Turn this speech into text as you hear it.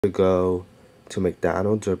to go to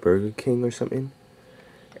McDonald's or Burger King or something,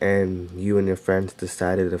 and you and your friends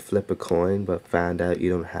decided to flip a coin but found out you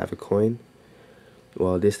don't have a coin,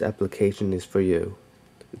 well, this application is for you.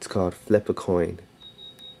 It's called Flip a Coin.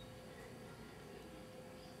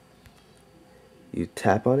 You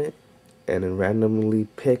tap on it, and it randomly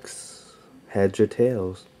picks heads or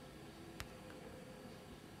tails.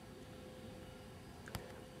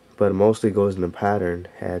 But it mostly goes in a pattern: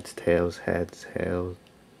 heads, tails, heads, tails.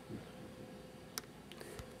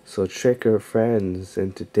 So trick your friends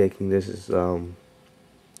into thinking this is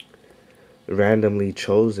randomly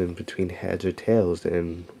chosen between heads or tails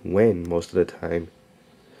and win most of the time.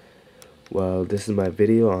 Well, this is my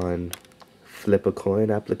video on Flip a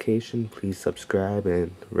Coin application. Please subscribe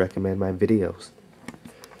and recommend my videos.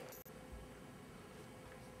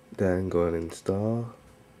 Then go and install.